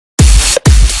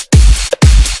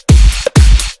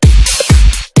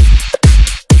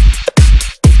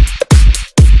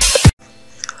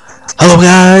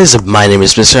Guys, my name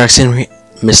is Mr.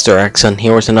 X, and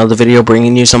here with another video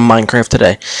bringing you some Minecraft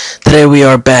today. Today we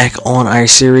are back on our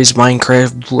series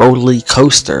Minecraft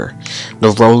RollerCoaster, the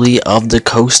Rolly of the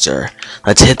Coaster.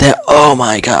 Let's hit that. Oh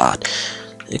my god.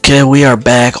 Okay, we are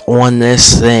back on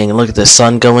this thing. Look at the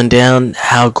sun going down.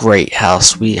 How great, how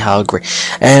sweet, how great.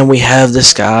 And we have the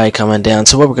sky coming down.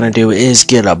 So what we're going to do is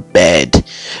get a bed.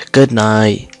 Good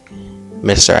night,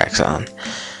 Mr. Axon.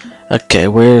 Okay,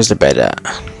 where's the bed at?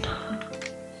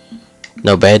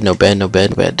 No bed, no bed, no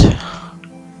bed, no bed.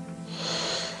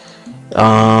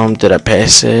 Did I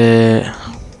pass it?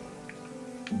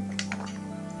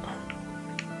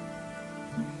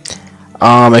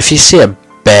 If you see a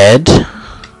bed,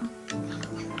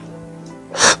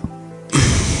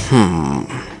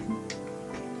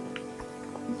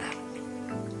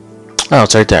 oh,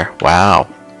 it's right there. Wow.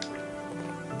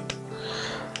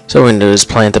 So what we're gonna do is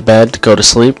plant the bed, go to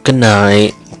sleep. Good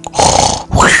night.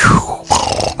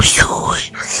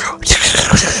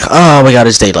 Oh my god,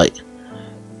 it's daylight.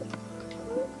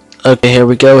 Okay, here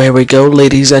we go,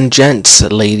 ladies and gents.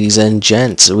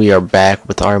 We are back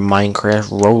with our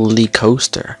Minecraft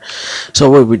RollerCoaster. So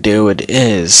what we do it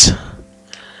is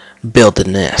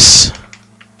building this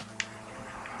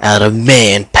out of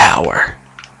manpower.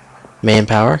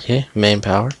 Manpower, yeah,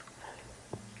 manpower.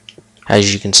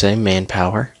 As you can say,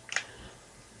 manpower.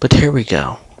 But here we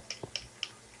go.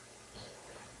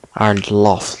 Our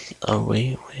loft. Oh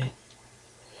wait.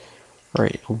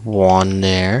 Right, one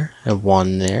there, and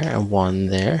one there, and one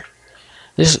there.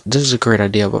 This is a great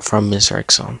idea, but from Mr.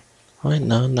 Exxon. Wait,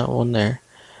 no, not one there.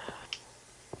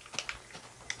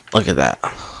 Look at that.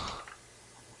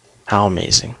 How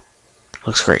amazing.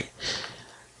 Looks great.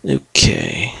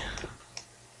 Okay.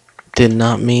 Did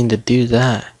not mean to do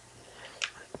that.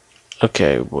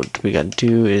 Okay, what we gotta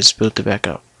do is build it back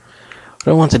up.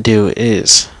 What I want to do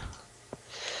is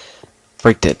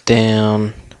break that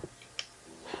down.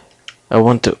 I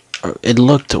want to, it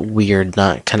looked weird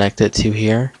not connected to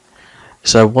here,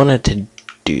 so I wanted to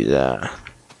do that.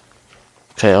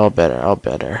 Okay, all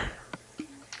better.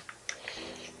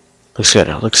 Looks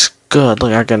good,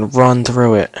 look, I can run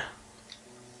through it.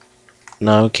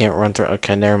 No, can't run through it.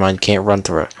 Okay, never mind, can't run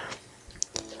through it.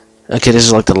 Okay, this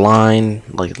is like the line,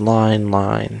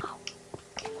 line.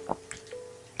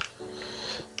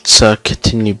 So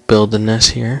continue building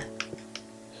this here.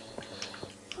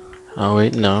 Oh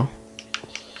wait, no.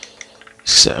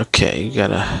 So, okay, you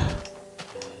gotta.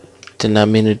 Did not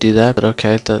mean to do that, but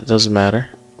okay, that doesn't matter.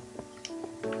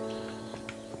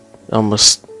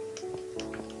 Almost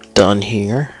done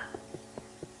here.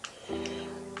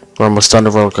 We're almost done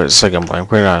the roller coaster. Second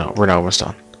blank. We're not almost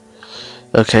done.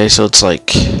 Okay, so it's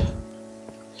like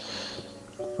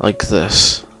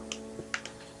this.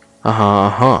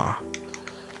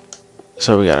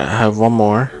 So we gotta have one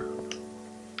more.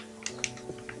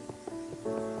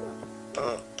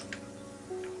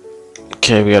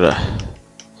 Okay, we gotta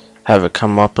have it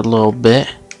come up a little bit.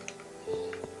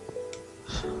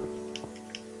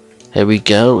 Here we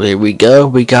go.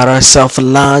 We got ourselves a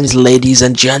lines, ladies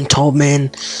and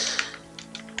gentlemen.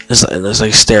 There's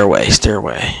like stairway.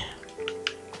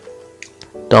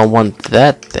 Don't want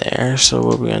that there, so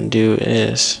what we're gonna do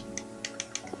is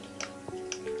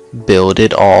build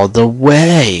it all the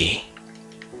way.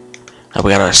 Now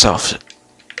we got ourselves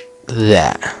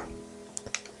that.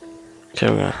 Okay,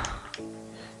 we're gonna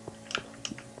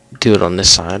do it on this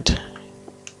side.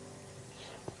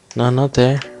 No, not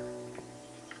there.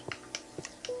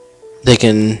 They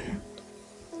can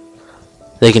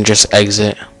just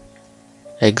exit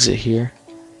here.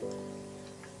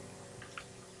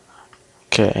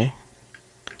 Okay,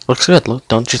 looks good. Look,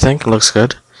 don't you think it looks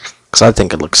good? Cause I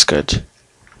think it looks good.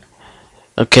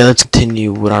 Okay, let's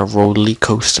continue with our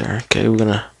RollerCoaster. Okay, we're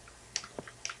gonna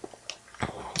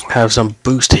have some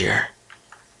boost here.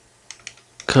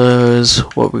 Cause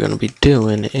what we're gonna be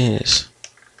doing is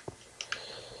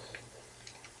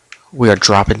we are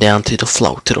dropping down to the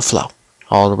flow,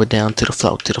 all the way down to the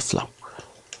flow,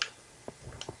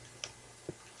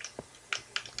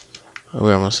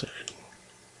 We're almost there.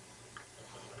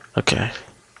 Okay.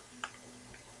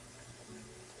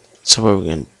 So what we're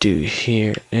gonna do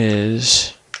here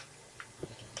is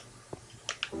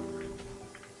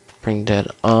bring that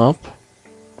up.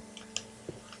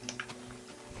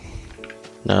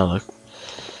 Now look.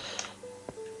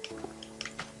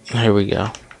 Here we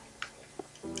go.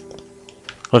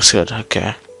 Looks good,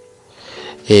 okay.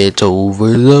 It's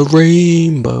over the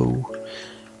rainbow.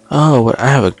 Oh, I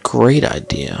have a great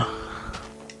idea.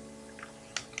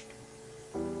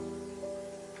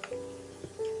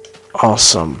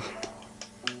 Awesome.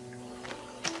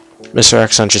 Mr.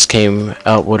 Axon just came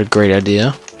out with a great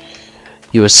idea.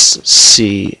 You will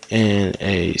see in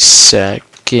a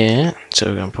second. So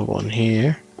we're gonna put one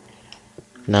here.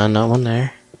 No, not one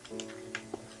there.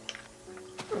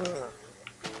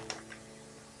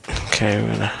 Okay,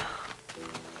 we're gonna.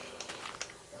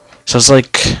 So it's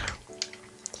like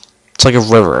a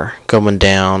river going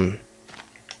down.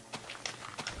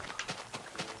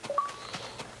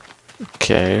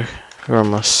 Okay, we're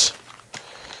almost.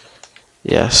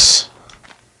 Yes,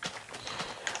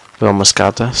 we almost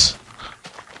got this.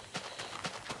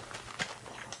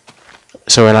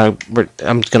 So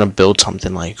I'm gonna build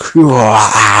something like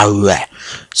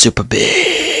super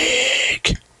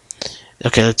big.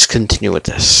 Okay, let's continue with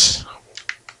this.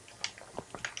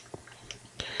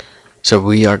 So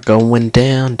we are going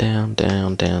down, down,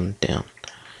 down, down, down.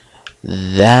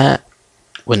 That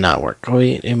would not work.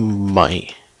 Wait, it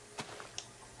might.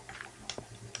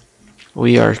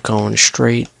 We are going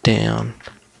straight down.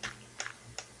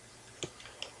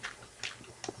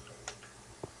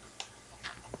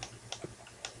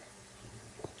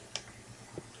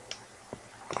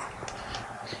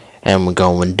 And we're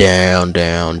going down,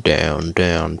 down, down,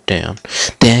 down, down,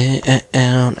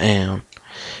 down, down.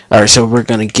 Alright, so we're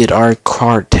gonna get our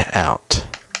cart out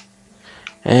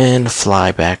and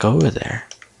fly back over there.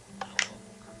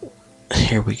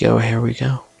 Here we go, here we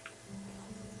go.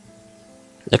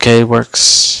 Okay, it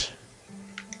works.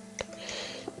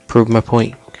 Prove my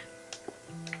point.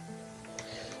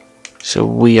 So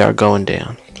we are going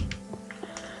down.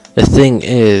 The thing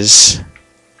is,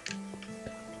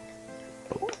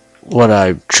 what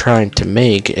I'm trying to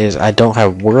make is I don't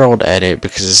have world edit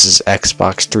because this is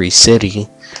Xbox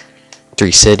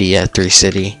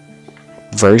 360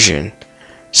 version.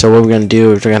 So what we're gonna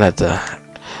do is we're gonna have to.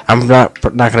 I'm not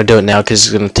gonna do it now because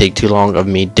it's gonna take too long of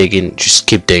me digging. Just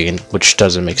keep digging, which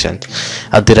doesn't make sense.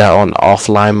 I'll do that on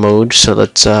offline mode. So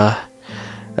let's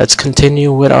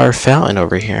continue with our fountain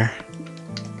over here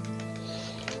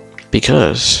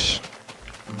because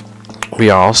we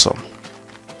are awesome.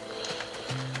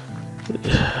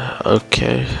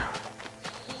 Okay,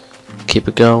 keep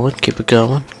it going, keep it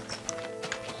going.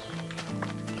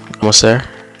 Almost there.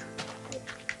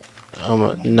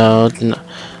 No,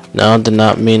 did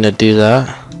not mean to do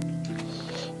that.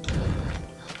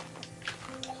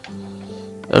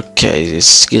 Okay,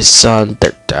 let's get some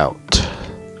dirt out.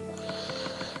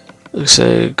 Looks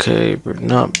like, okay, we're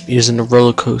not using the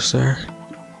roller coaster.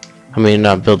 I mean,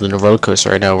 not building a roller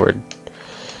coaster right now. We're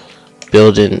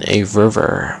building a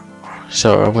river.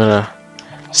 So I'm gonna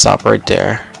stop right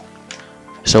there.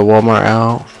 So one more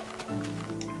out.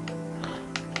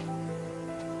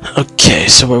 Okay,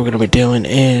 so what we're gonna be doing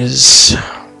is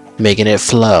making it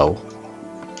flow.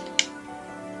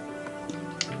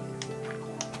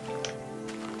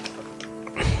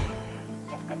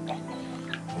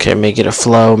 Okay, making it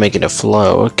flow, making it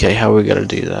flow. Okay, how are we gonna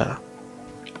do that?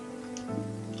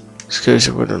 Excuse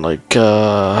me, we're gonna like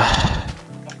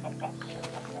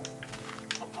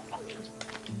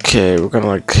okay, we're gonna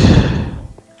like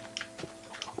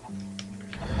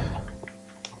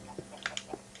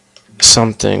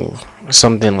something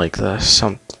like this.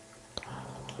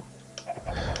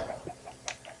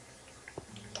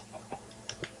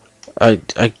 I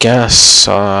guess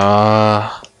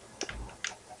how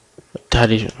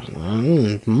do you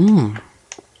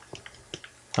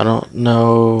I don't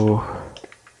know.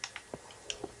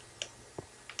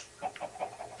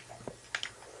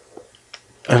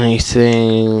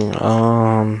 Anything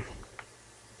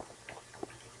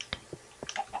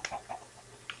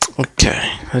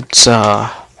okay, let's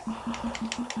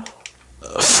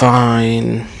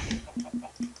fine.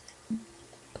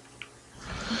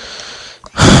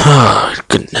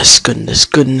 Goodness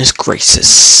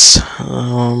gracious.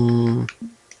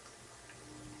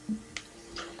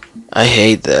 I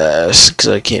hate this because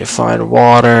I can't find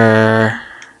water.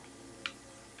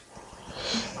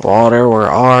 Water, where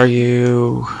are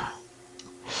you?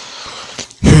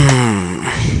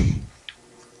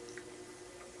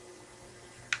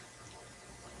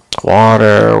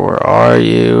 Water, where are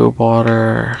you?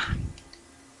 Water.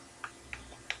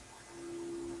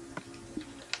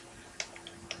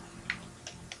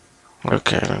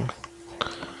 Okay.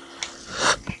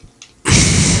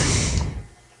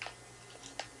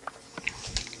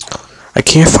 I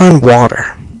can't find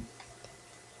water.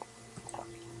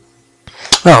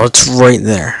 Oh, it's right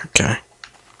there. Okay.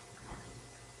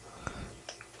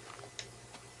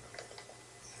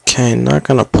 Okay, not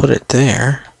gonna put it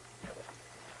there.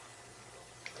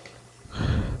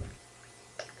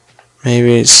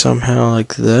 Maybe it's somehow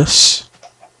like this.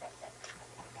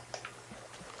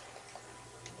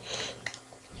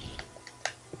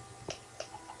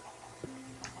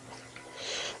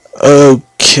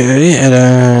 Okay, and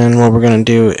then what we're gonna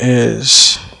do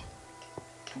is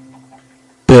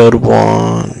build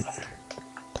one.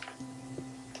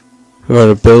 We're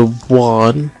gonna build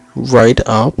one right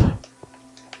up.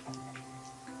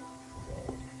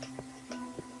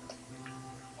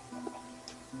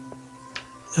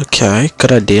 Okay,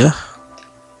 good idea.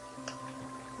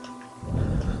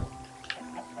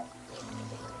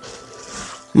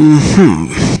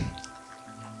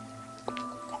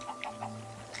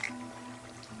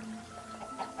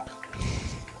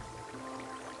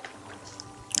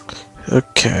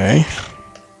 Okay.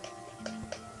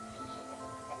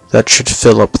 That should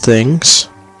fill up things.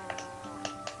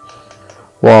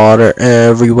 Water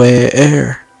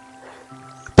everywhere.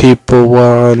 People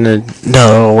wanna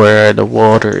know where the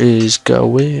water is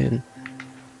going.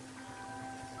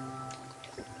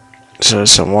 So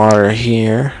some water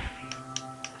here.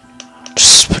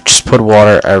 Just put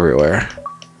water everywhere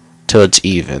till it's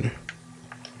even.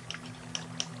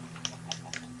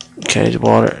 Okay,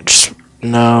 water. Just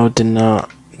no. Did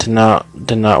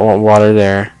not want water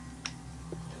there.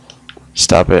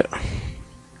 Stop it.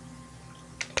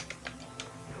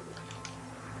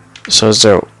 So is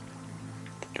there?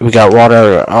 We got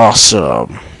water.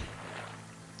 Awesome.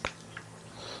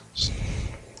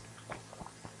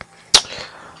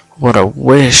 What I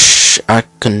wish I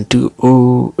can do.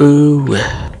 Ooh, ooh.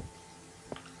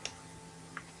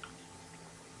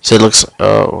 So it looks.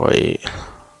 Oh wait.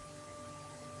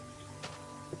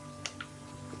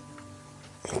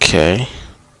 Okay.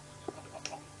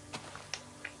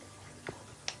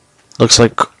 Looks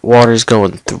like water's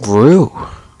going through.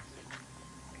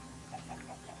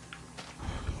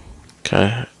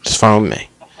 Okay, it's fine with me.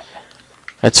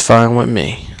 That's fine with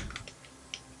me.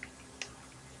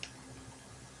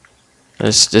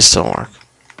 This don't work.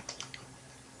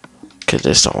 Okay,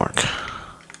 this don't work.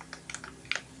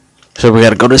 So we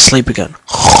gotta go to sleep again.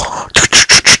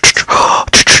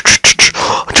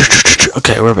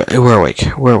 Okay, we're awake.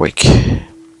 We're awake.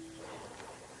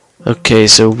 Okay,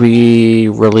 so we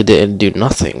really didn't do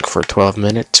nothing for 12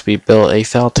 minutes. We built a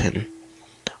fountain.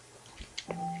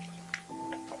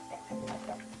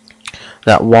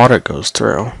 That water goes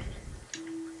through.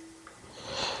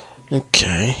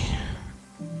 Okay.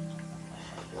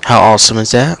 How awesome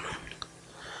is that?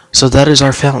 So that is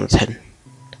our fountain.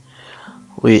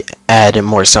 We added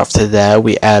more stuff to that.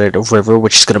 We added a river,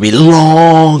 which is going to be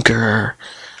longer.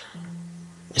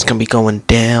 It's going to be going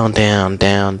down, down,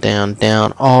 down, down,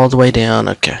 down, all the way down.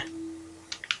 Okay.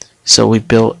 So we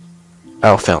built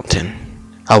our fountain.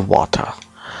 Our water.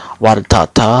 Water ta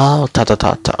ta, ta ta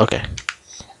ta ta. Okay.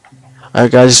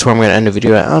 Alright guys, this is where I'm going to end the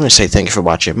video. I want to say thank you for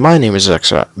watching. My name is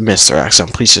Mr. Axon.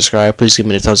 Please subscribe. Please give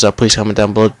me a thumbs up. Please comment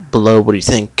down below what do you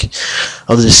think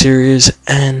of the series.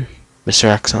 And Mr.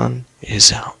 Axon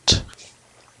is out.